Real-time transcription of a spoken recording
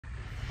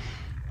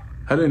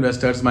Hello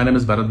investors, my name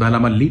is Bharat Bhal.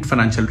 I'm a lead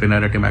financial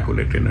trainer at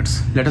Immaculate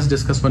Trainers. Let us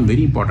discuss one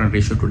very important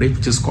ratio today,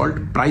 which is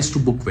called price to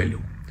book value.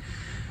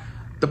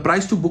 The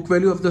price to book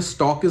value of the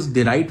stock is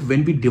derived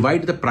when we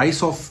divide the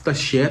price of the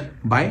share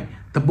by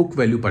the book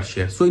value per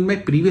share. So in my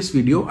previous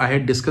video, I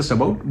had discussed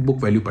about book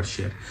value per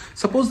share.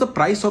 Suppose the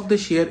price of the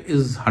share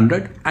is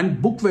 100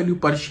 and book value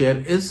per share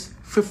is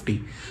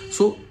 50.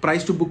 So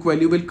price to book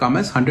value will come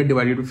as 100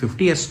 divided by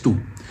 50 as 2.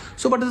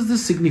 So what does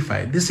this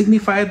signify? This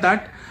signifies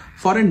that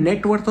for a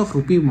net worth of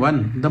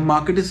 ₹1, the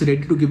market is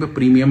ready to give a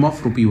premium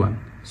of ₹1.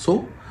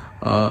 So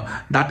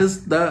that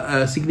is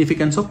the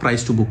significance of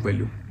price to book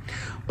value.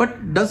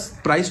 But does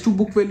price to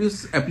book value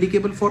is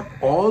applicable for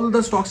all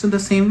the stocks in the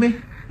same way?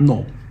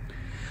 No.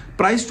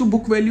 Price to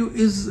book value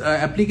is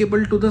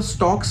applicable to the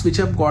stocks which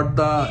have got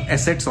the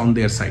assets on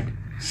their side.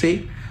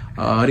 Say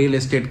real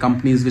estate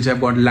companies which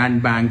have got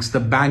land banks, the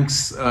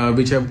banks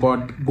which have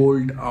got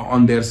gold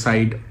on their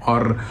side,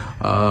 or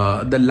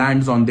the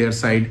lands on their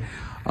side,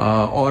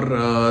 or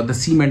the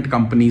cement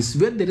companies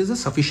where there is a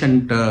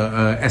sufficient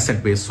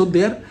asset base. So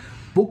their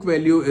book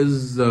value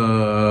is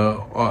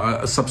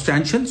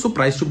substantial, so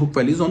price to book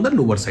value is on the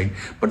lower side.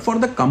 But for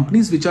the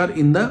companies which are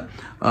in the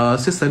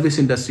say service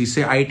industry,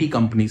 say IT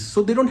companies,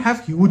 so they don't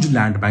have huge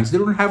land banks, they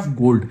don't have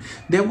gold,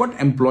 they have got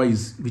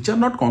employees which are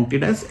not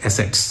counted as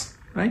assets,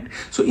 right?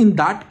 So in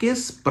that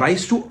case,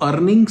 price to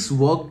earnings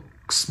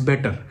works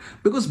better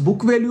because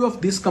book value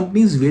of this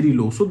company is very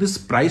low, so this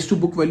price to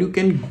book value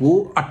can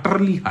go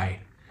utterly high.